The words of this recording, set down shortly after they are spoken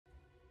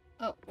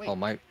Oh, wait. Oh,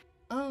 my.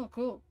 Oh,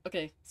 cool.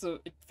 Okay, so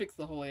it fixed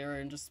the whole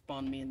area and just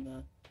spawned me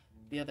in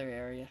the other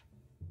area.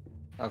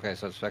 Okay,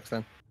 so it's fixed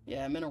then.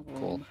 Yeah, I'm in a Cool.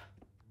 room.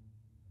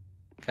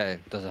 Okay,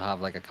 does it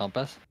have like a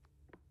compass?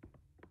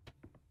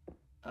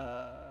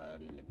 Let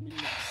me look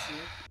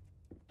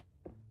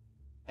see.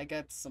 I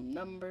got some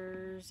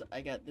numbers.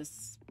 I got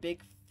this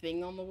big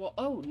thing on the wall.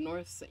 Oh,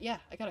 north. Yeah,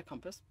 I got a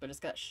compass, but it's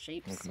got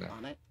shapes Okay.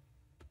 on it.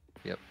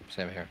 Yep,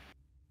 same here.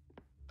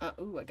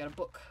 Ooh, I got a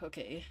book.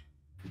 Okay.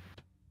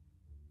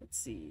 Let's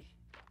see.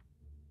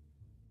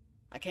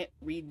 I can't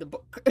read the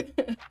book.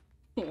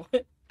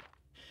 What?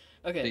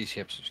 Okay. These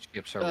shapes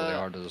are really Uh,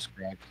 hard to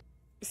describe.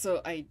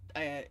 so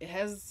it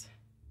has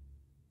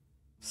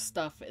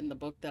stuff in the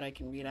book that I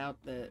can read out.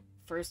 The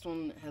first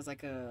one has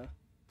like a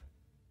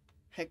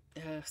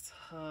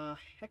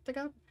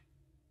hectagon?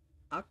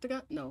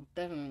 Octagon? No,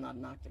 definitely not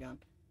an octagon.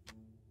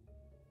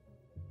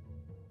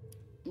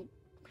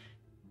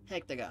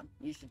 Hectagon.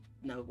 You should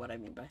know what I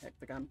mean by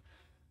hectagon.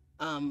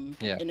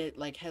 Yeah. And it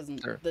like has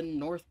Sure. the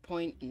north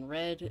point in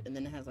red, and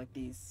then it has like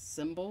these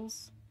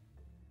symbols.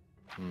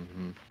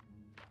 Mm-hmm.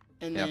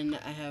 And Yep. then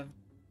I have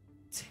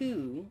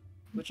two,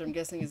 which I'm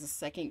guessing is a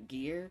second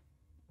gear.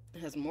 It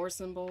has more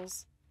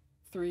symbols.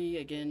 Three,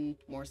 again,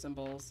 more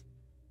symbols.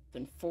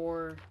 Then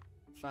four,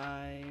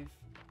 five.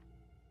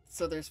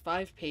 So there's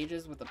 5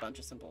 pages with a bunch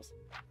of symbols.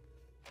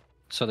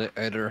 So the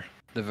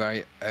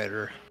very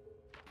outer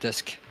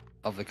disc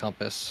of the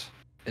compass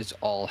is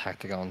all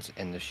hectagons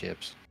in the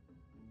shapes,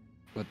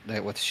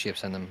 with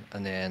shapes in them,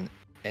 and then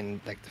in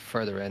like the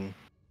further in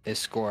is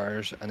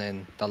squares, and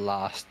then the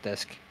last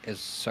disc is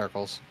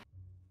circles.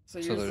 So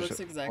So yours there's looks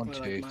one, exactly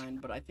like two, mine,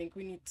 but I think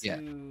we need yeah.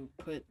 to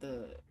put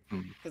the...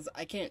 Mm. Because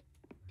I can't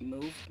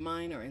move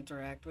mine or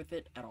interact with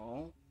it at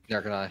all.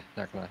 There can I.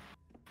 There can I.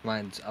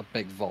 Mine's a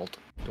big vault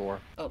door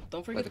Oh, don't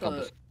with forget a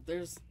compass.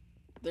 there's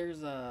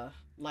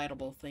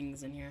lightable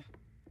things in here.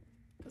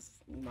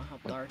 Because you know how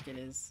What? dark it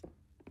is.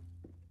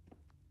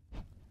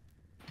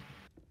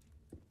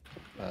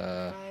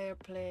 Uh,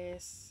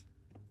 Fireplace.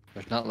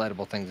 there's not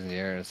lightable things in the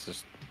air. It's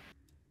just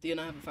Do you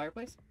not have a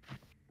fireplace?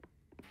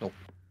 nope.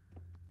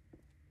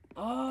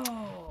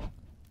 Oh!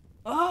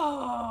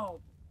 Oh!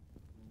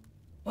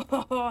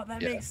 Oh,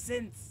 that Yeah. makes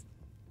sense.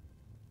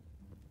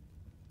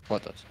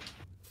 What does?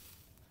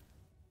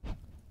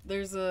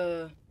 There's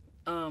put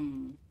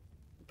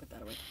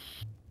that away.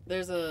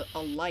 There's a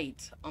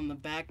light on the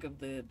back of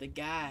the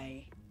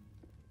guy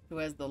who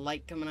has the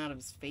light coming out of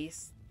his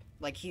face.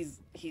 Like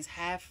he's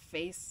half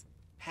face,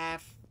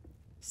 half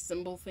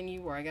symbol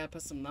thingy where I gotta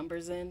put some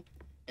numbers in,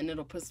 and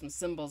it'll put some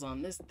symbols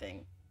on this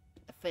thing,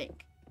 I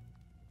think.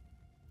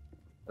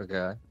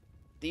 Okay.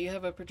 Do you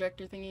have a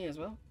projector thingy as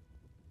well?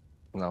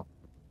 No.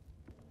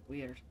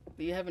 Weird.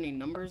 Do you have any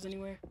numbers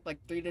anywhere? Like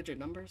 3-digit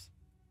numbers?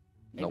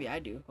 Maybe Nope. I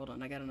do. Hold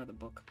on, I got another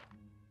book.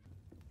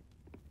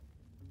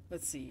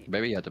 Let's see.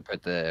 Maybe you have to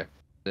put the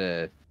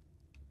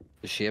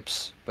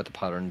shapes with the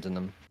patterns in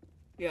them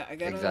Yeah, I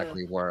gotta...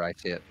 exactly where I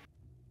see it.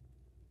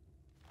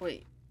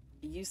 Wait,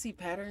 you see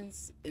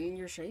patterns in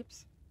your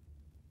shapes?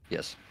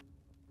 Yes,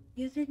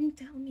 You didn't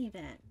tell me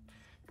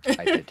that.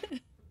 I did. You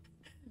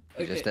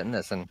Okay. just didn't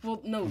listen.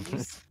 Well, no,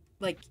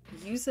 like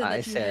you said I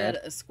that you had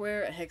said- a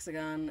square, a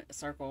hexagon, a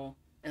circle,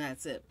 and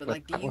that's it. But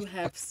like, do you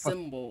have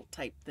symbol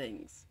type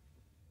things?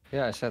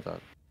 Yeah, I said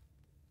that.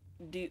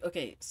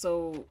 Okay,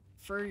 so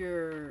for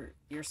your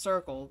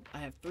circle, I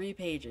have 3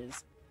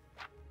 pages.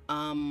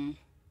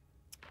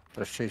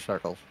 There's 2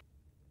 circles.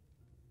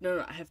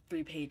 No, I have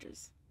 3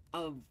 pages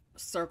of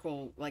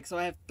circle. Like, so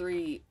I have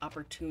 3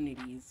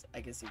 opportunities,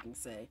 I guess you can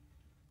say,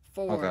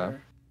 for Okay.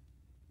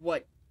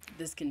 what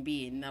this can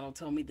be, and that'll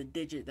tell me the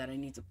digit that I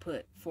need to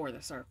put for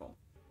the circle.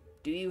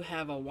 Do you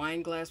have a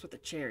wine glass with a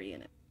cherry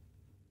in it?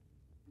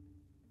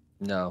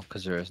 No,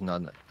 because there is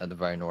none at the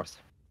very north.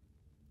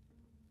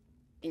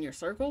 In your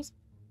circles?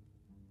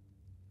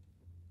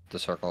 The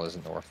circle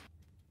isn't north.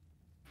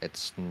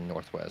 It's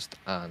northwest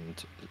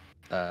and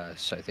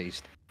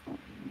southeast.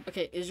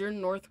 Okay, is your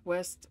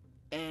northwest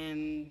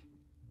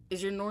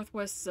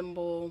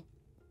symbol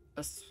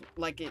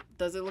like it?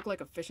 Does it look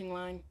like a fishing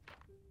line?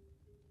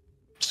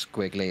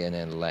 Squiggly and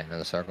then line in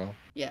a circle.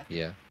 Yeah.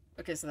 Yeah.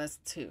 Okay, so that's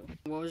 2.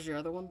 What was your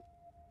other one?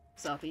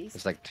 Southeast?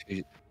 It's like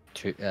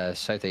two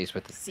southeast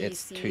with C, it's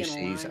C, 2 and a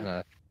C's line. and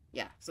a.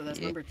 Yeah, so that's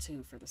Yeah. number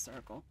 2 for the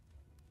circle.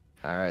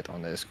 All right,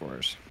 on the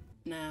squares.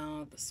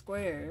 Now the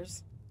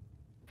squares.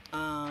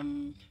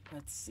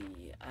 Let's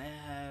see. I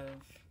have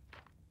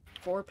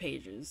 4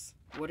 pages.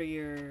 What are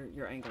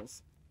your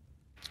angles?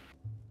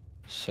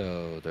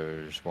 So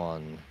there's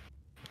one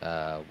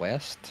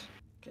west.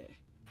 Okay.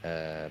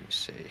 Let me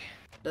see.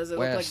 Does it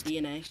West. look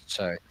like DNA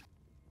Sorry.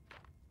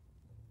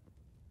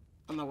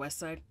 on the west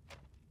side?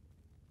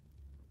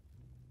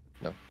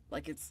 No.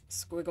 Like it's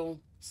squiggle.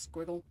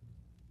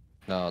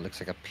 No, it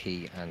looks like a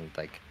P, and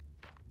like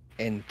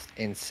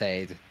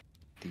inside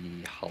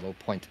the hollow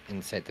point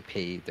inside the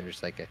P,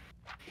 there's like a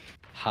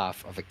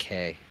half of a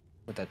K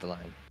without the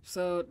line.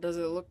 So does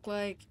it look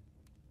like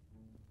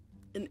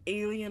an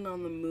alien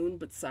on the moon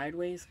but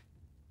sideways?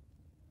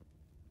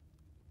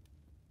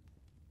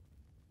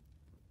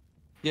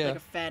 Yeah. Like a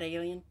fat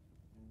alien?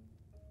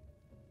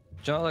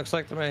 John looks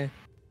like to me.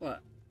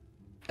 What?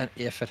 And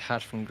if it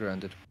had from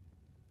grounded.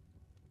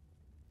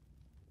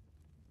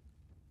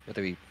 With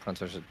the wee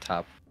pointers at the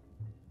top.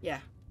 Yeah.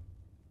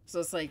 So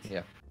it's like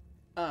Yeah.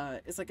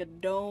 it's like a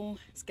dome.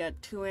 It's got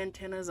two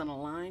antennas on a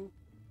line.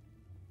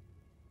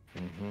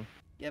 Mm-hmm.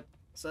 Yep.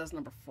 So that's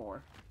number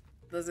 4.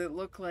 Does it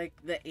look like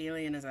the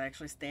alien is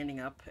actually standing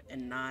up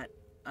and not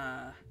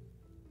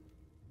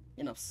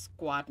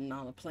squatting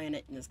on a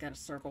planet and it's got a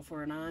circle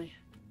for an eye?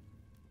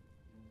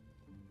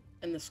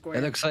 And the square.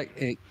 It looks like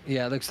it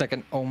looks like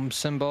an ohm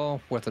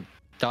symbol with a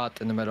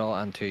dot in the middle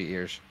and 2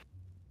 ears.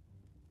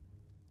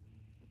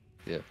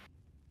 Yep.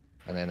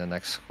 And then the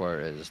next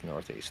square is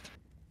northeast.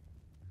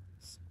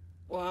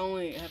 Well, I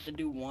only have to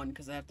do one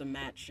because I have to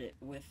match it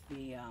with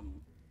the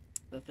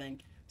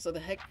thing. So the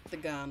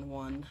hectagon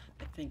one,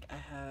 I think I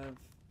have.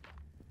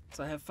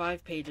 So I have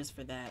 5 pages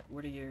for that.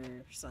 What are your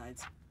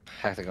sides?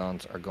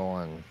 Hectagons are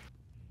going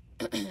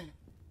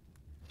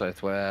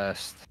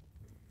southwest,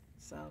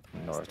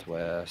 Southwest.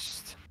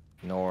 northwest,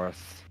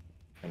 north,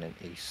 and then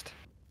east.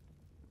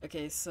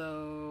 Okay,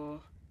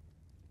 so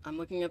I'm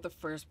looking at the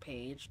first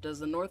page. Does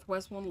the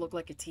northwest one look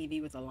like a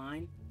TV with a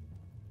line?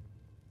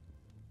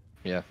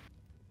 Yeah.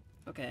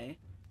 Okay.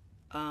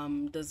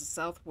 Does the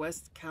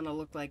southwest kind of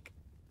look like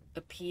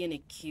a P and a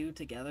Q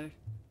together?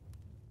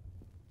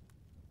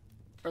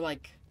 Or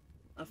like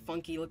a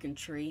funky looking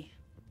tree?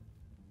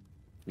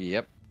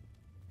 Yep.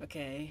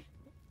 Okay.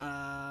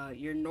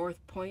 Your north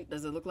point,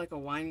 does it look like a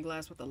wine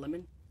glass with a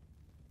lemon?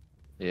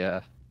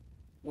 Yeah.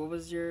 What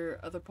was your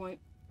other point?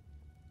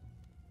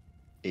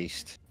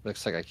 East.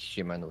 Looks like a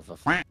human with a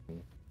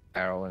f***ing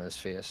arrow in his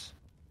face.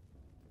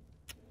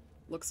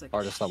 Looks like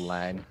Or just a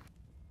line.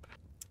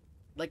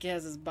 Like he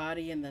has his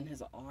body and then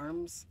his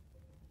arms.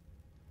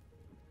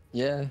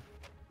 Yeah.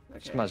 Okay.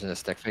 Just imagine a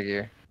stick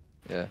figure.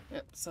 Yeah.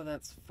 Yep, so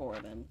that's 4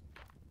 then.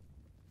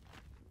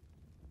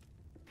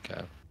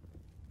 Okay.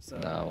 So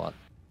Now what?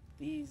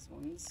 these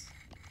ones.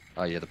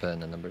 Oh, you had to put in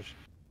the numbers.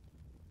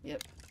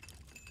 Yep.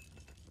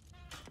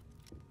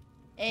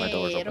 My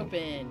door's Hey, it open.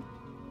 opened.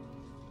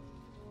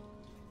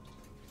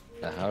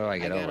 Now, how do I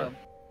get got over? a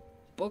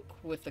book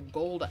with a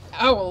gold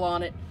owl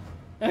on it.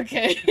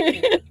 Okay.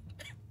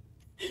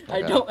 I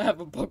Okay. don't have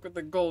a book with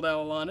a gold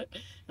owl on it,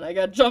 and I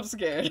got jump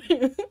scared.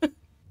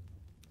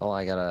 Oh,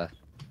 I got a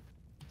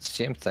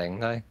same thing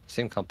now.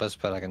 Same compass,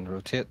 but I can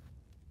rotate.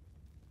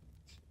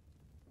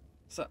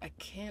 So I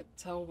can't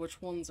tell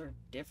which ones are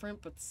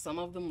different, but some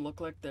of them look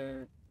like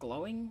they're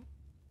glowing.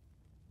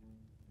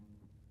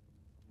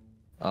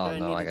 Oh Do I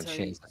no, need I to can tell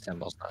change the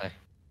symbols now.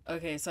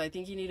 Okay, so I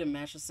think you need to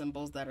match the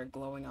symbols that are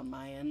glowing on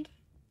my end.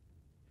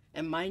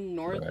 And my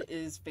north Right.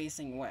 is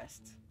facing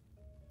west.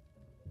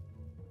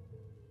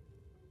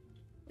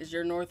 Is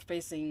your north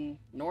facing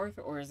north,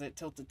 or is it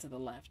tilted to the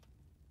left?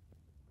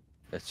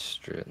 It's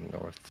straight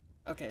north.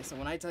 Okay, so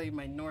when I tell you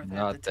my north, I have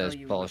Not to tell this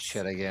you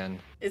bullshit again.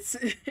 it's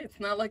it's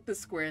not like the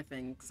square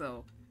thing,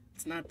 so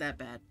it's not that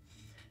bad.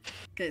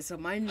 Okay, so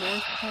my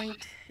north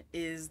point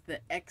is the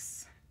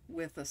X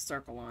with a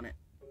circle on it,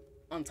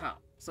 on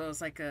top. So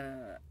it's like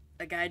a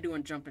guy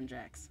doing jumping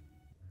jacks.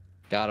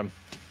 Got him.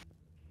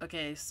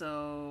 Okay,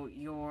 so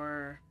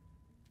your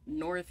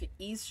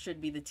northeast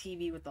should be the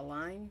TV with the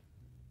line.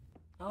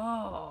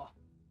 Oh,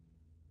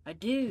 I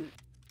do.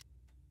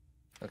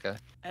 Okay.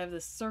 I have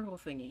this circle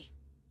thingy.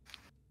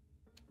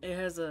 It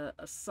has a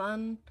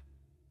sun,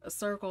 a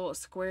circle, a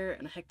square,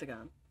 and a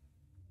hectagon.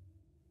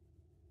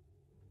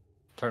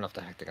 Turn off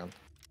the hectagon.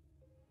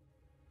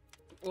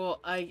 Well,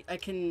 I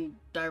can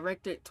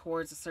direct it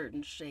towards a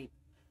certain shape.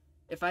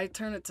 If I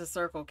turn it to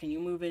circle, can you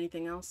move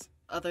anything else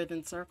other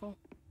than circle?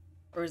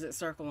 Or is it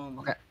circle only?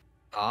 Okay.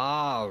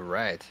 Oh,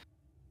 right.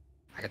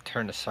 I can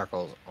turn the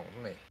circles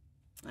only.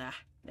 Ah,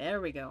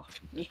 there we go.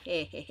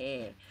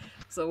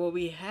 So what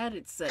we had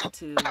it set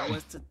to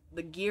was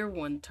the gear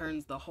one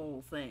turns the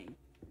whole thing.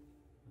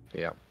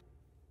 Yeah.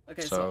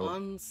 Okay, so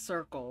on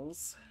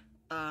circles,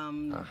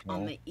 on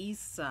the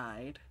east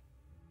side,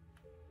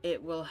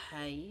 it will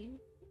have.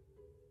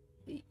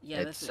 Yeah,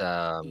 It's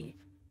that's it.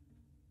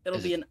 It'll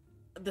is be it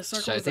the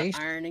circle is an southeast?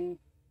 ironing.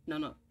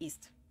 No,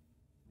 east.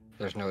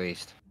 There's no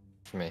east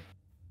for me.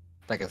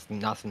 Like it's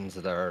nothing's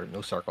there,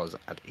 no circles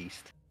at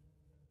east.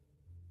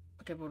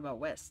 Okay, but what about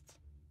west?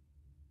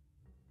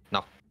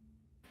 No.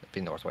 It'd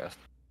be northwest.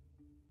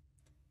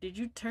 Did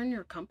you turn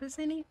your compass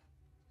any?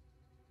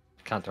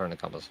 Can't turn the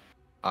compass.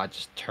 I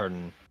just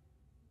turn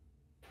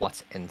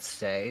what's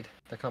inside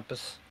the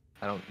compass.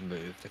 I don't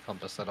move the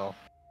compass at all.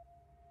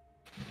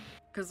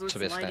 Because what's So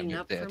basically, lighting I'm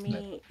up for dead.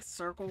 me,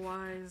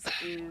 circle-wise,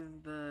 is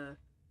the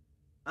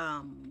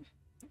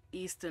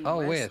east and Oh,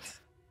 west. wait.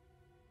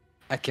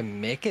 I can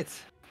make it.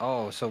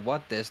 Oh, so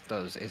what this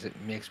does is it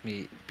makes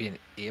me being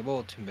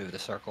able to move the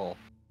circle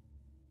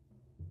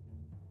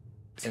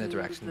in the to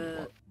direction you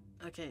want.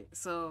 Okay,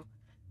 so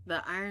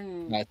the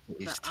iron, Not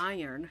the east.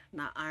 iron,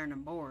 not iron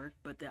and board,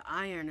 but the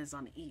iron is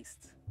on the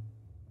east.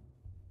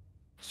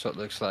 So it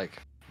looks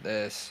like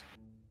this,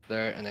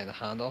 and then the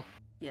handle.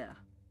 Yeah.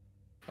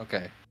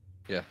 Okay.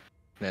 Yeah.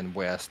 And then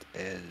west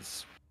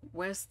is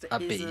West A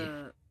is B.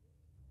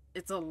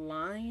 it's a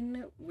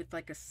line with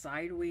like a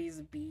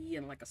sideways B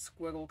and like a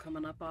squiggle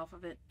coming up off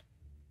of it.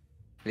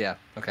 Yeah.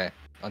 Okay.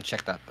 I'll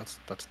check that.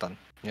 That's done.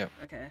 Yeah.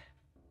 Okay.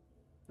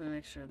 Let me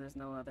make sure there's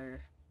no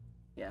other.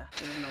 Yeah,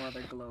 there's no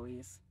other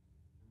glowies.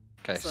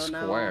 Okay. So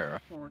now Square.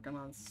 we're working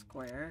on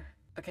square.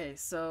 Okay,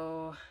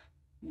 so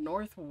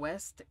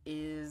northwest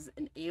is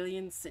an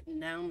alien sitting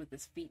down with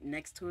his feet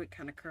next to it,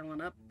 kind of curling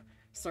up.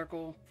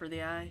 Circle for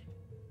the eye.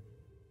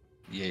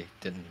 Yeah.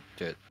 Didn't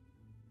do it.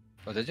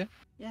 Oh, did you?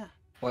 Yeah,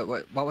 What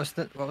was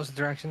the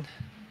direction?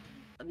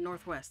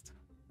 northwest.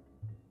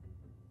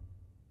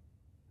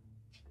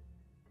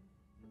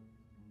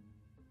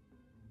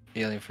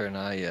 Alien for an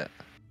eye. Yeah.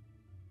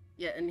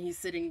 Yeah, and he's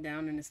sitting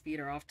down and his feet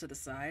are off to the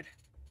side.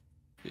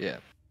 Yeah.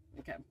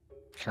 Okay.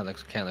 Kind of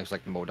looks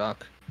like the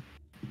Modoc.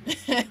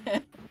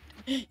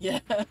 Yeah.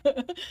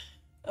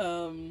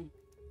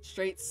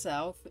 Straight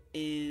south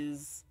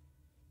is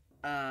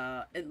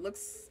it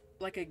looks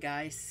like a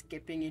guy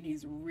skipping and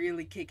he's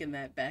really kicking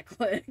that back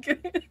leg.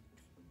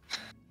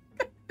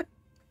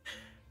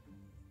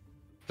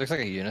 Looks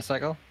like a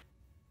unicycle.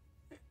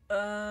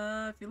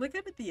 If you look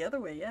at it the other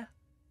way, yeah.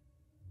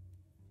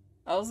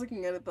 I was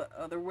looking at it the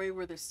other way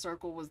where the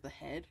circle was the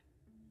head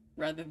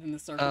rather than the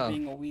circle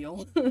being a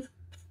wheel.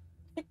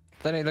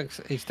 Then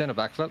he's doing a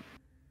backflip.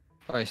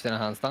 Or he's doing a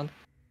handstand.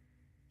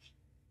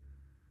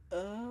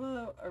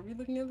 Are we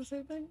looking at the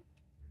same thing?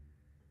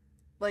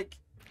 Like,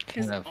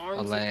 his Kind of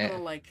arms are kind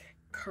of like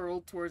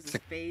curled towards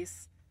his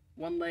face.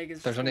 One leg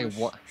is There's just only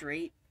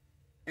straight,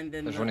 and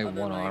then there's the only other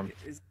one leg arm.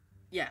 is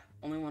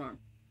only one arm.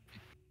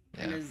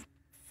 Yeah. And his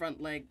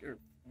front leg or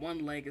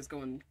one leg is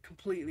going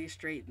completely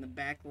straight, and the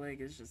back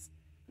leg is just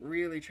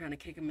really trying to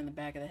kick him in the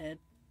back of the head.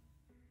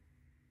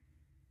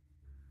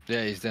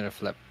 Yeah, he's doing a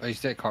flip. Oh, he's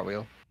doing a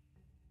cartwheel.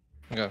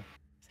 Okay.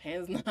 His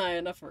hand's not high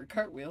enough for a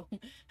cartwheel.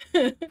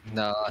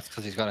 No, that's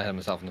because he's gonna hit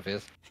himself in the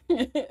face.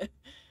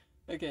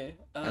 Okay.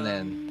 And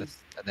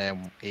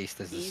then east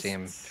is the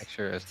same east.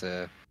 picture as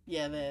the.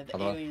 Yeah, the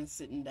Other one? alien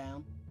sitting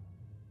down.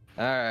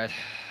 All right.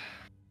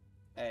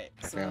 Alright,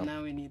 so Hexagon.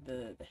 now we need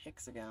the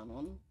hexagon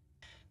one.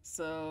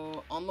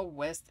 So on the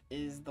west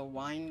is the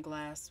wine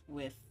glass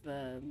with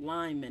the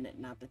lime in it,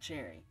 not the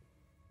cherry.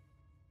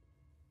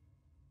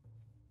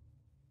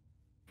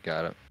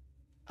 Got it.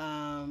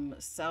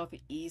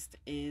 Southeast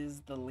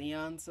is the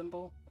Leon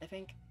symbol, I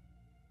think.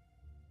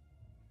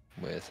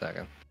 Wait a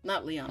second.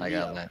 Not Leon, I Leo.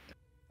 got that.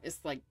 It's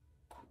like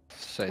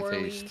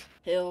twirly, Southeast.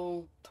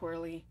 hill,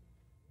 twirly.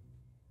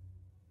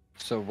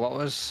 So what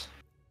was?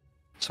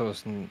 So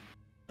it's.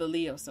 The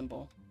Leo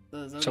symbol.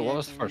 The zodiac So what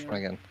was the of first Leo.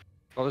 one again?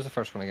 What was the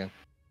first one again?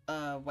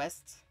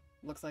 West.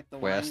 Looks like the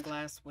West. wine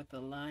glass with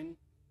the lime.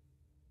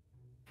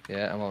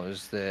 Yeah, and what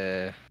was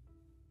the?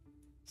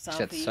 Said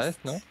Southeast. south?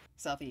 No.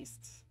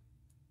 Southeast.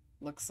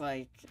 Looks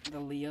like the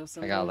Leo I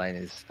symbol. got line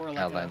is. Or like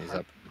Got a line is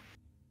harp. up.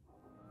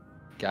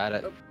 Got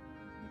it. Oh.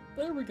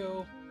 There we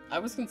go. I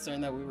was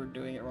concerned that we were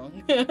doing it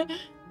wrong.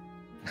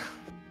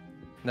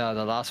 No,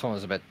 the last one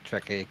was a bit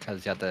tricky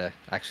because you had to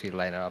actually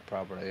line it up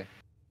properly.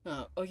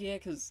 Oh yeah,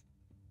 because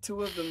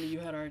 2 of them you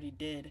had already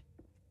did.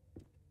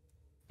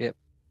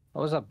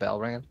 What was that bell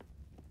ringing?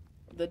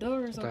 The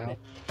door is What the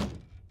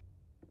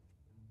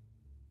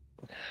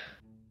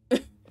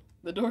open.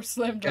 The door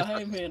slammed Guess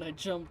behind me and I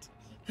jumped.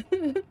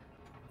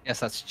 Yes,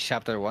 that's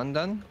chapter 1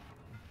 done.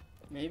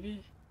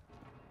 Maybe.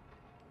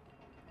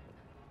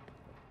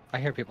 I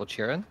hear people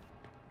cheering.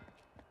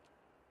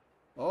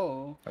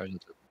 Oh, Or is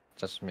it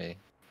just me?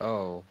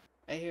 Oh.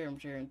 I hear him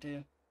cheering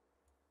too.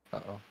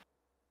 Uh-oh.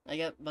 I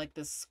got like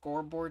this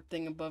scoreboard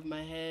thing above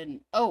my head.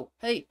 And... Oh,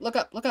 hey, look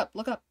up, look up,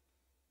 look up.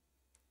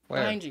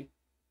 Where? Behind you.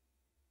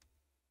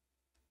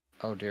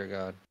 Oh, dear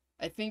God.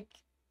 I think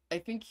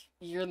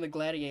you're in the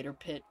gladiator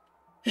pit.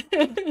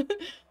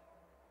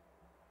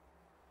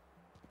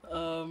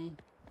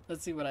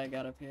 Let's see what I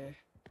got up here.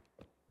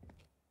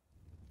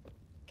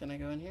 Can I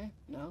go in here?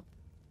 No.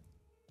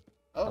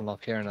 Oh, I'm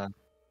up here now.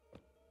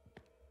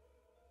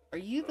 are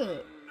you the...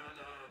 Another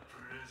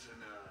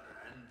prisoner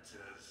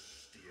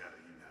enters the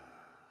arena.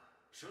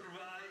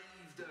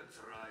 Survive the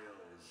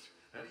trials,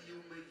 and you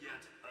may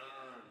yet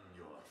earn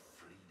your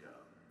freedom.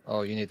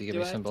 Oh, you need to give Do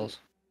me I have to- symbols.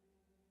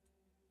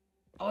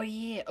 Oh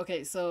yeah,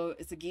 okay, so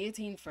it's a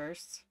guillotine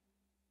first.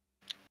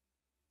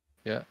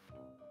 Yeah.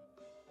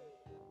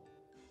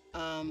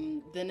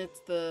 Then it's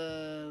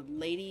the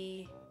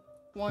lady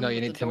one. No, you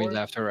with need the to tell me door.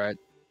 left or right.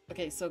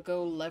 Okay, so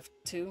go left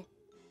 2.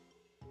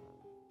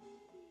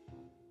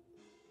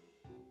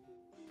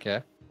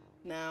 Okay.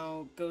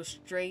 Now go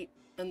straight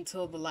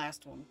until the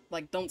last one.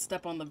 Like, don't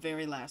step on the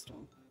very last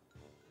one.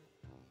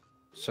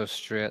 So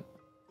straight.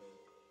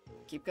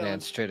 Keep going. Then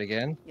straight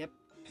again.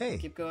 Hey,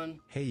 Keep going.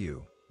 hey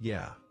you,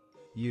 yeah,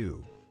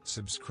 you,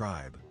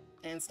 subscribe.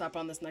 And stop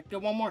on this neck. Go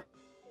one more.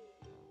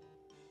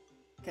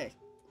 Okay.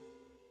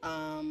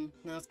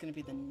 Now it's gonna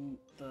be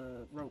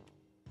the rope.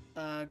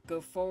 Go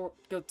forward.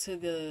 Go to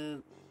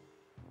the.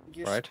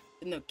 Your, Right.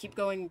 No, keep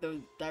going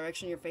the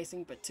direction you're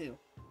facing, but 2.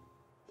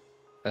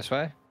 This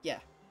way? Yeah.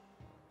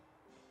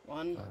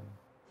 1,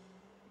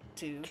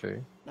 2.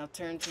 2. Now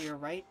turn to your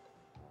right.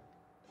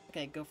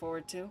 Okay, go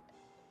forward 2.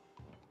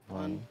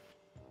 1.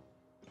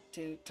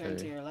 2. Turn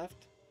to 2. your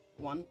left.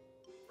 1.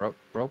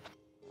 Rope.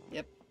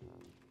 Yep.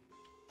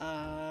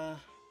 Now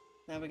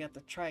we got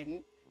the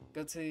trident.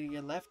 Go to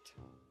your left.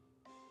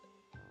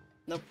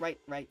 Nope, right,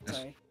 Yes.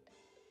 sorry.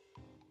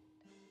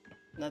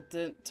 Now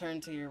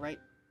turn to your right.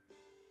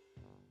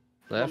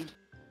 Left.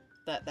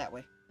 That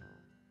way.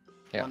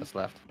 Yeah, 1. that's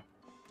left.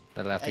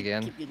 Then left I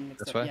again. keep getting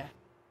mixed This up. way? Yeah.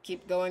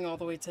 Keep going all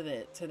the way to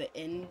the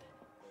end.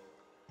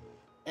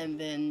 And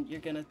then you're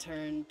gonna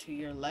turn to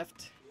your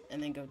left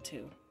and then go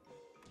 2.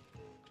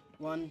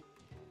 1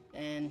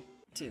 and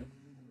 2.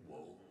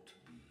 Won't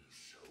be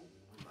so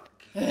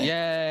lucky.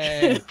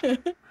 Yay! Do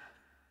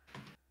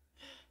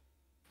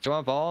you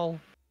want a ball?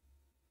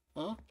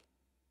 Huh?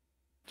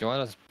 Do you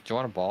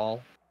want a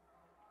ball?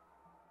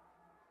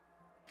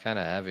 Kind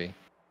of heavy.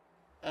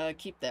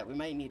 Keep that. We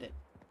might need it.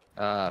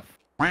 F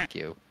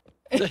you.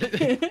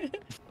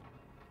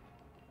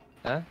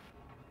 Huh?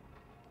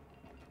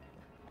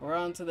 We're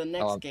on to the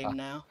next I'm- game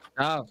now.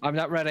 No, I'm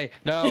not ready.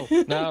 No,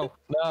 no,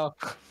 no,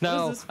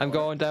 no. this I'm for?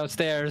 going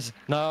downstairs.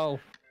 No.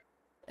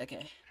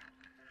 Okay.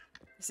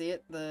 See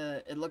it?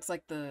 It looks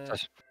like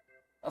Just-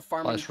 a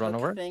farming just run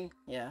hook over it? thing.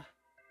 Yeah.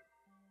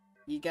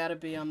 You gotta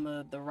be on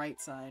the right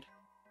side.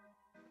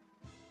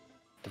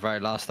 The very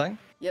last thing.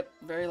 Yep,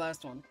 very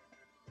last one.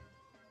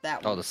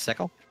 That Oh, one. the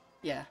sickle.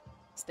 Yeah.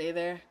 Stay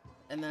there,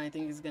 and then I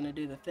think he's gonna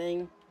do the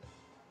thing.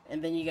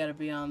 And then you gotta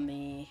be on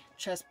the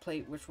chest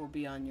plate, which will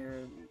be on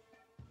your...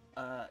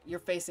 you're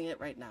facing it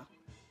right now.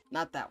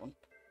 Not that one.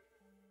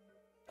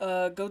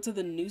 Go to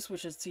the noose,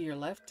 which is to your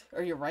left,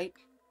 or your right.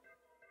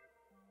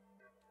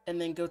 And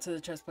then go to the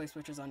chest plate,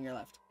 which is on your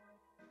left.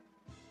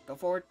 Go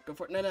forward,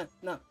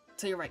 no,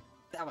 to your right.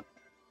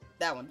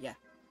 That one, yeah.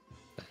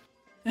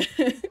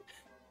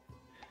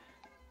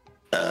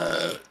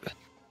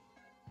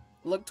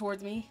 Look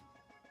towards me.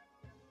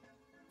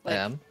 I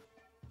am.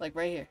 Like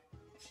right here.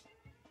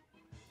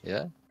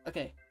 Yeah.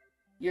 Okay.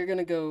 You're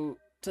gonna go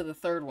to the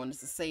third one.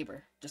 It's a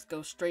saber. Just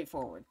go straight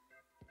forward.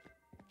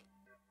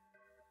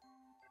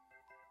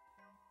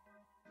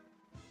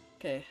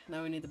 Okay,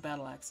 now we need the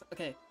battle axe.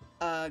 Okay.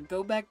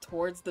 Go back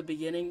towards the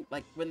beginning.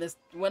 Like when this...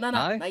 Well, no,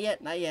 Aye? not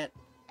yet, not yet.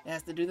 It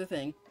has to do the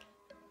thing.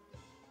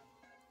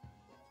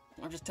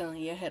 I'm just telling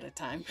you ahead of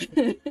time.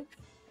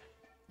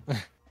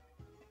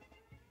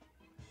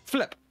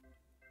 Flip.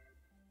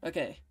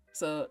 Okay,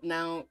 so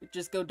now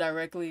just go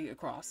directly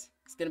across.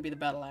 It's gonna be the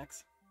battle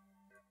axe.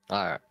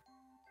 All right.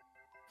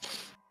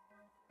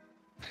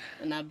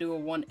 And now do a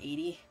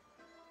 180.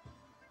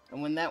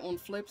 And when that one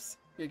flips,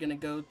 you're gonna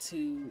go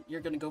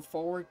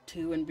forward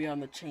 2 and be on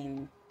the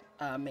chain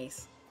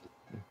mace.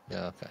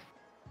 Yeah. Okay.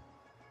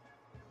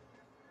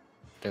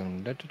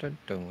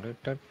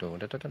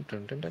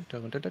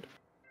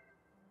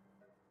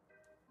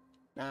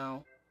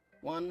 Now,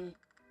 one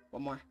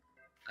more.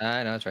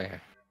 I know it's right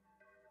here.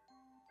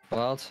 What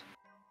else?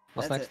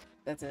 What's That's next? it.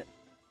 That's it.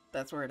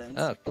 That's where it ends.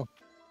 Oh, cool.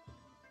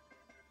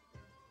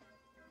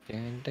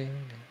 Dun, dun,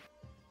 dun.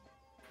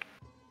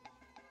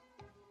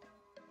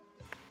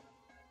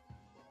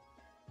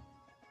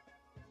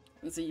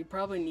 And so you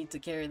probably need to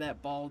carry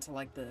that ball to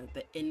like the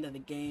end of the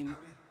game.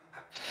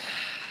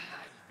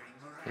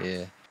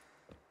 Yeah.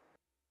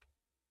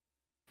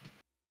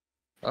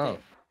 Oh,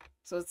 Okay.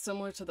 So it's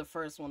similar to the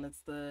first one.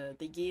 It's the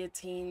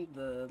guillotine,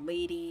 the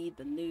lady,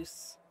 the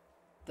noose,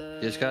 the...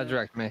 you just gotta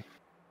direct me.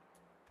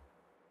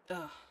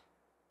 Ugh.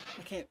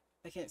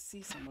 I can't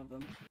see some of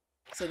them.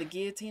 So the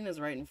guillotine is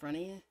right in front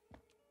of you.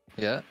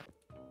 Yeah.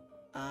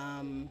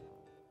 Go,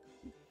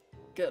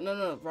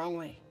 no, wrong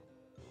way.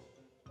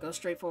 Go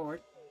straight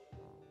forward.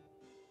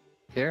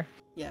 Here.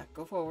 Yeah,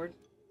 go forward.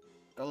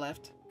 Go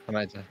left. Am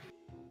I?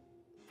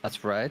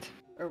 That's right.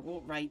 Or,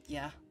 well, right,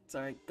 yeah.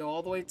 Sorry. Go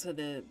all the way to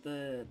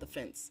the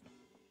fence.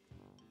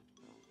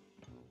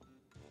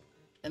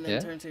 And then Yeah?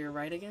 turn to your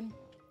right again.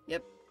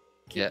 Yep.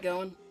 Keep Yeah.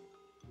 going.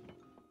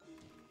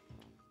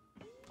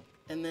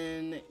 And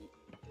then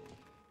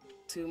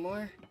 2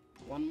 more.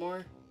 1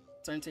 more.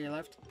 Turn to your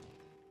left.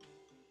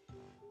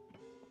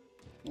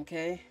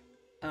 Okay.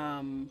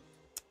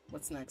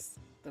 What's next?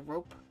 The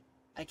rope?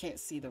 I can't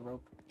see the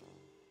rope.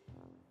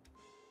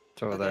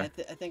 It's over Okay,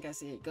 there. I think I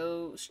see it.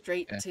 Go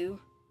straight Okay. to...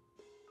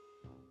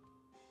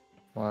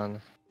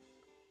 1,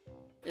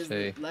 Is 2,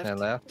 it left? and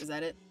left. Is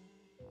that it?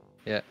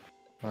 Yeah.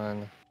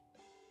 1,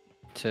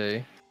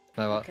 2.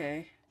 Now what?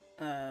 Okay.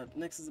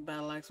 Next is a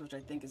battle axe, which I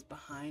think is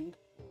behind.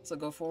 So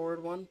go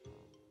forward 1.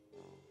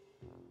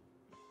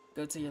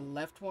 Go to your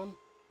left 1.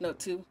 No,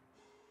 2.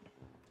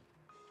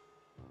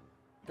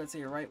 Go to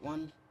your right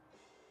 1.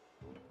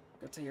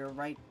 Go to your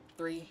right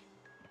 3.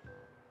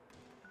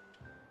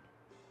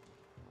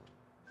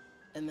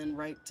 And then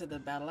right to the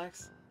battle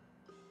axe.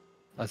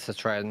 That's the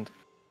trident.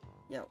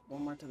 Yeah,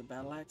 1 more to the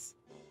battle axe.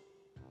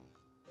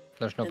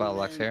 There's no And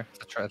battle axe then- here.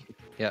 It's a trident.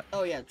 Yeah.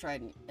 Oh yeah,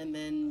 trident. And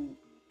then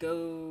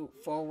go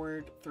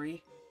forward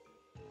 3.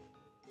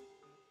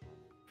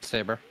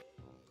 Saber.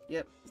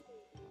 Yep.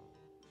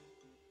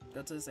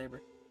 Go to the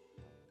saber.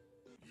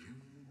 You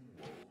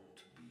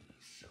won't be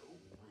so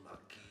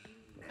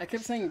I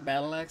kept saying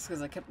battle axe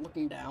because I kept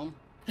looking down.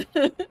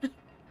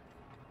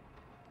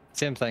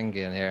 Same thing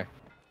in here.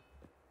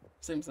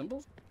 Same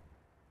symbols?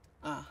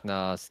 Ah.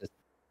 No, it's just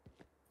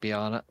be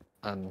on it,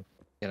 and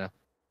you know.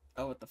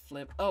 Oh, with the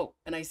flip. Oh,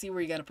 and I see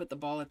where you gotta put the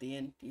ball at the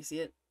end. Do you see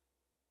it?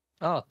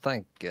 Oh,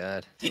 thank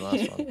God. It's the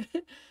last one.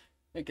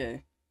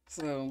 Okay,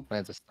 so...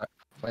 When's it start?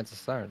 When's it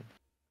start?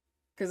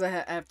 Because I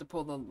have to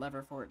pull the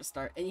lever for it to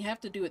start. And you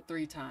have to do it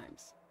 3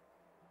 times.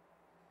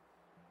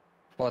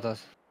 What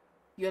does?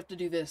 You have to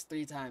do this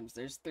 3 times.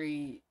 There's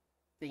 3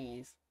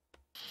 thingies.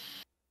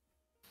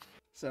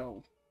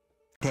 So...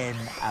 10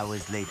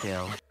 hours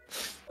later.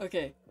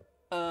 Okay.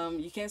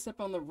 You can't step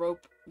on the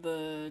rope,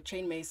 the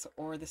chain mace,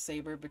 or the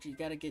saber, but you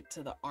gotta get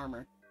to the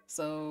armor.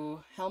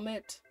 So,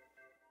 helmet,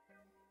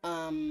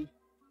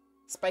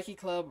 spiky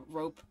club,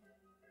 rope.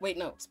 Wait,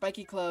 no.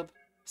 Spiky club,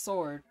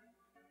 sword.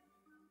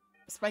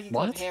 Spiky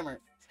club, What? hammer.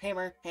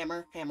 Hammer.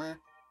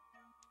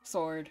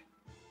 Sword.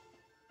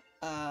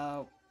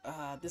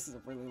 This is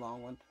a really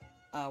long one.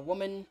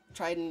 Woman,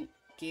 trident,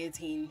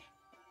 guillotine,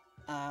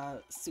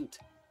 suit.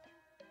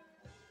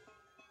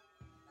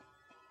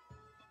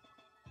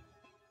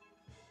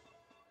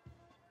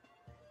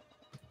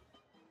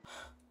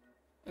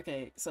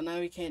 Okay, so now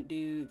we can't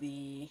do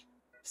the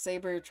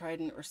saber,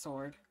 trident, or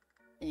sword.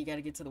 And you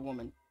gotta get to the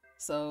woman.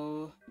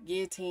 So,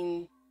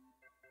 guillotine...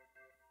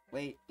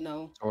 Wait,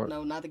 no. Sword.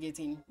 No, not the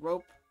guillotine.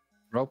 Rope,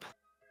 Rope.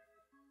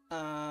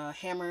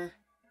 hammer,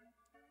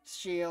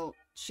 shield,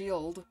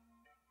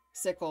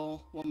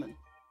 sickle, woman.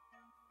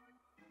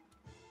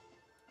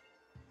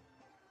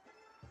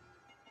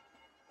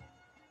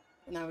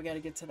 And now we gotta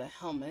get to the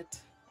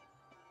helmet.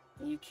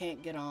 And you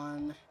can't get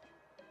on...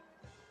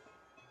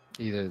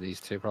 Either of these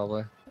two,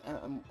 probably.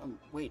 I'm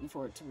waiting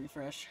for it to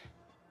refresh.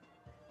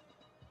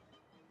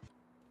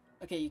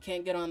 Okay, you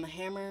can't get on the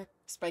hammer,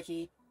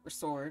 spiky, or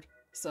sword.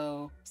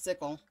 So,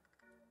 sickle,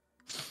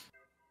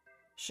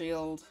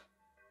 shield,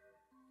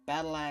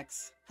 battle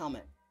axe,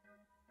 helmet.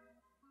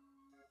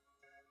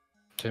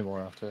 2 more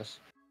after this.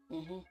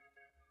 Mm-hmm. You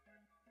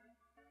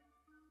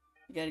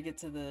gotta get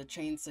to the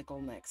chain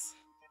sickle next.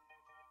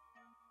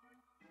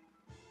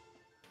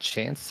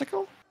 Chain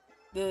sickle?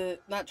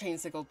 Not chain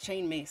sickle,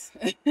 chain mace.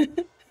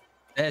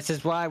 This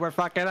is why we're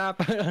fucking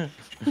up. Okay,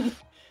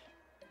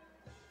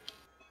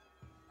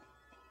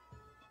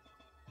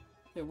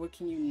 what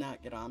can you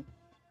not get on?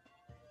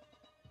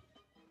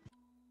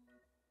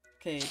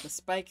 Okay, the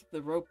spike,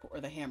 the rope, or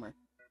the hammer.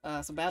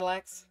 So battle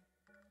axe,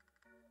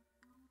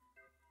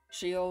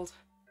 shield,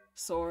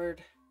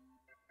 sword,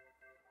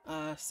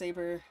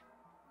 saber,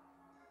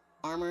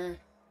 armor,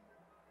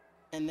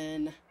 and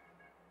then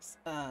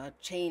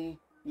chain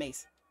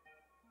mace.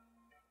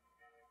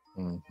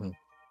 Mm-hmm.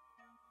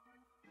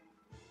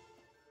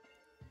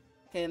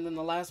 Okay, and then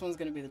the last one's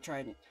gonna be the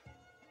trident.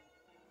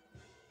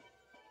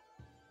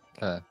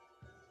 Okay.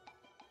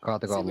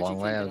 Got to go a See what you long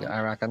can way, get on.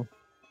 I reckon.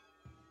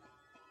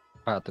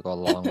 I have to go a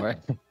long way.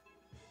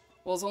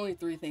 Well, it's only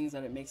 3 things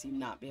that it makes you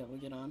not be able to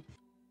get on.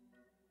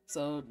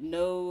 So,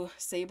 no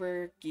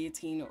saber,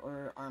 guillotine,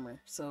 or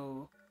armor.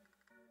 So,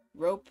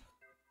 rope,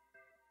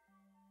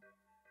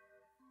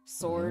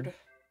 sword,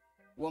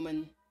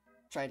 woman,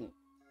 trident.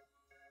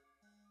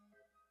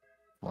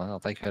 Wow,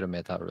 they could have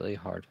made that really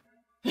hard.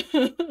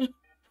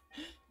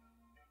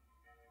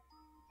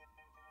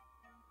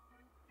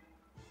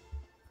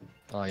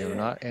 Oh, you're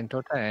not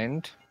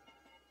entertained.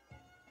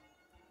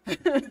 And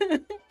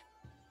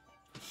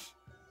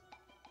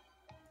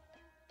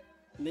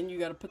then you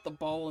gotta put the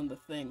ball in the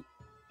thing.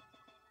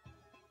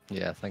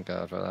 Yeah, thank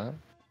God for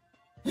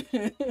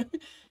that.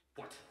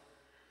 What?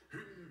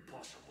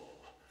 Impossible.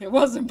 It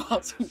was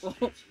impossible.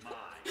 It's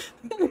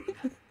mine.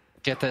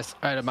 Get this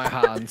out of my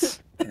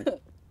hands.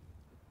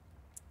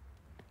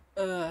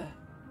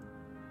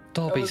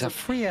 Dobby's was a a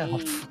free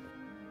elf.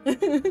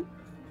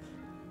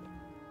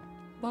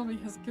 Bobby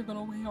has given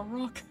away a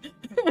rock.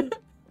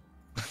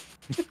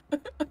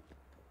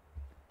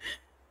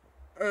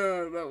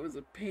 That was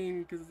a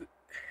pain because.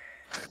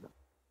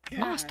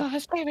 Master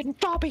has given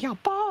Dobby a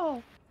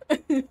ball.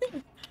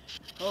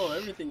 Oh,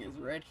 everything is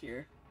red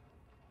here.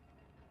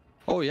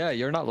 Oh yeah,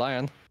 you're not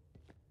lying.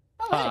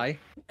 Oh, Hi.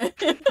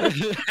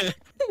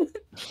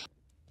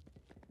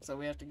 So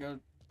we have to go.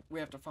 We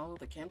have to follow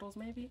the candles,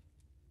 maybe.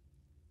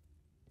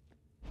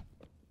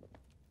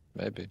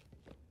 Maybe.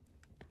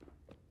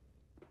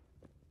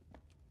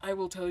 I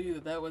will tell you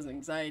that that was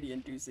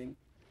anxiety-inducing.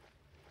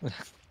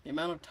 The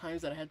amount of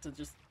times that I had to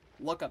just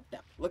look up,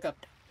 down, look up,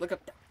 down, look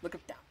up, down, look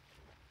up, down.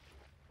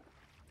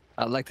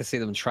 I'd like to see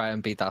them try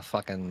and beat that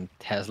fucking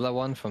Tesla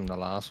one from the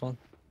last one.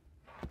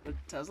 The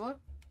Tesla?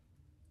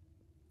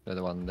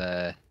 The one,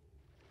 the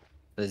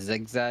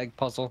zigzag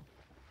puzzle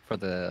for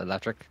the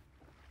electric.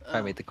 Try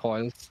and beat the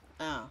coils.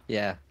 Oh.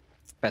 Yeah.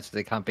 Bet you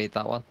they can't beat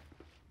that one.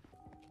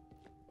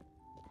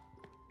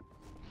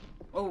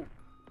 Oh.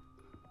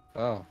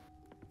 Oh.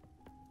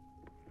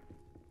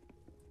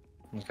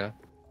 Okay.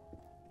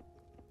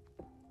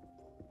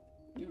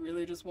 You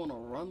really just want to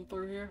run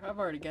through here? I've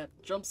already got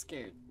jump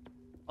scared.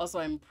 Also,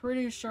 I'm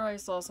pretty sure I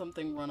saw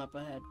something run up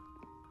ahead.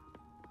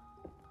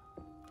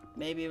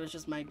 Maybe it was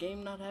just my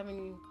game not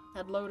having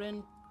had load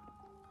in.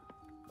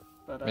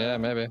 But Yeah,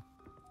 maybe.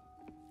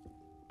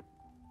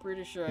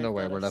 pretty sure No I've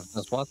way, got we're a left.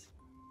 That's what?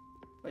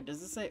 Wait,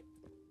 does it say?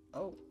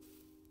 Oh,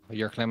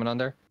 You're climbing on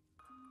there?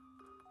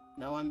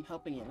 no, I'm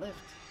helping you lift.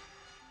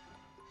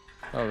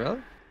 Oh, really?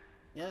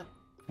 Yeah.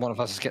 One of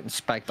us is getting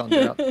spiked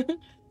under that.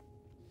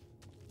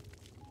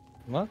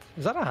 What?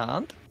 Is that a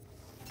hand?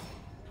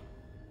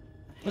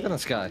 Look at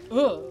this guy.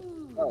 Ugh.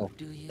 Oh.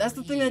 That's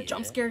the thing that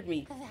jump scared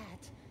me.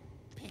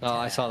 Oh,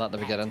 I saw that at the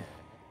beginning.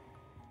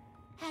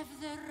 Have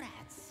the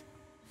rats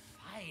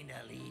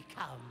finally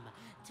come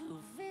to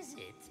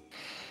visit?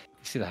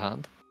 You see the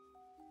hand?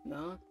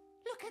 No.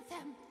 Look at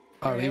them.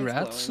 Are Her we hand's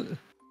rats? glowing.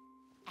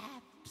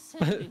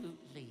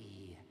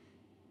 Absolutely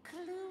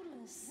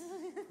clueless.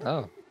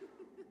 Oh.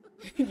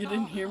 You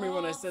didn't hear me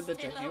when I said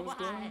that your hand was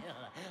glowing?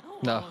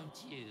 No.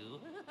 Won't you?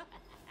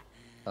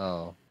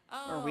 Oh.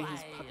 Are we his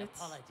I puppets?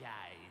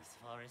 apologize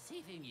for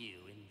receiving you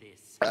in this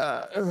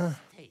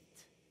state.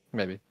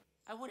 Maybe.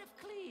 I would have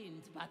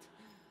cleaned, but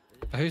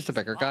Who's the these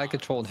bigger guy walls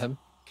controlling him?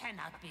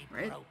 Cannot be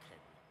Right. broken.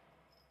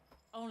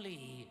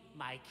 Only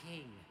my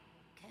king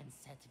can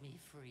set me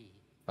free.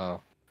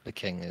 Oh. The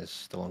king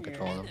is the one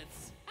controlling him.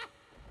 Penance.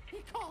 He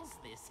calls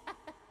this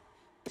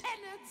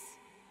penance.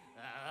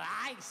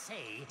 I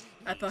say.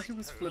 I thought he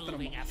was flipping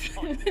proving him a off.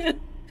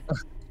 point.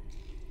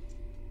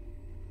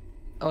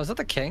 Oh, is that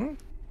the king?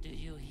 Do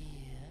you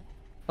hear?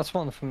 That's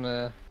one from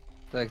the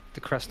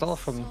crystal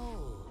from.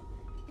 Soul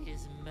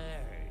is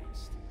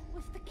merged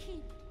with the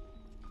keep.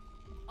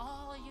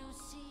 All you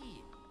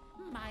see,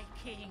 my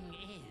king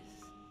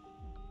is,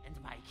 and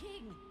my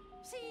king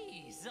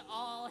sees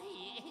all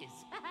he is,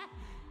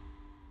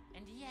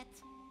 and yet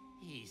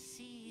he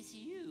sees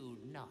you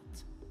not.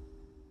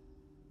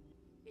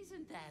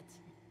 Isn't that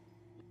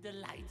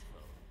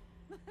delightful?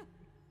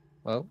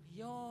 Well,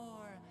 Your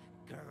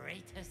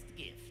greatest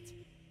gift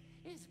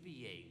is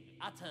being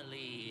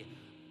utterly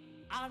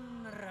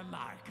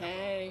unremarkable.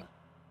 Hey,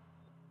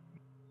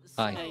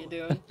 Hi. how you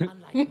doing?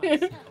 Unlike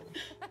myself.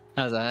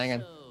 how's it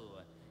hanging?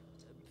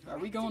 Are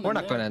we going? We're in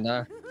not going in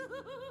there.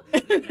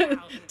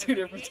 Two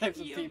different types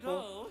of You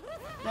people.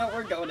 go. No,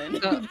 we're going in.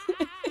 No.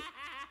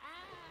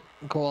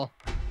 Cool.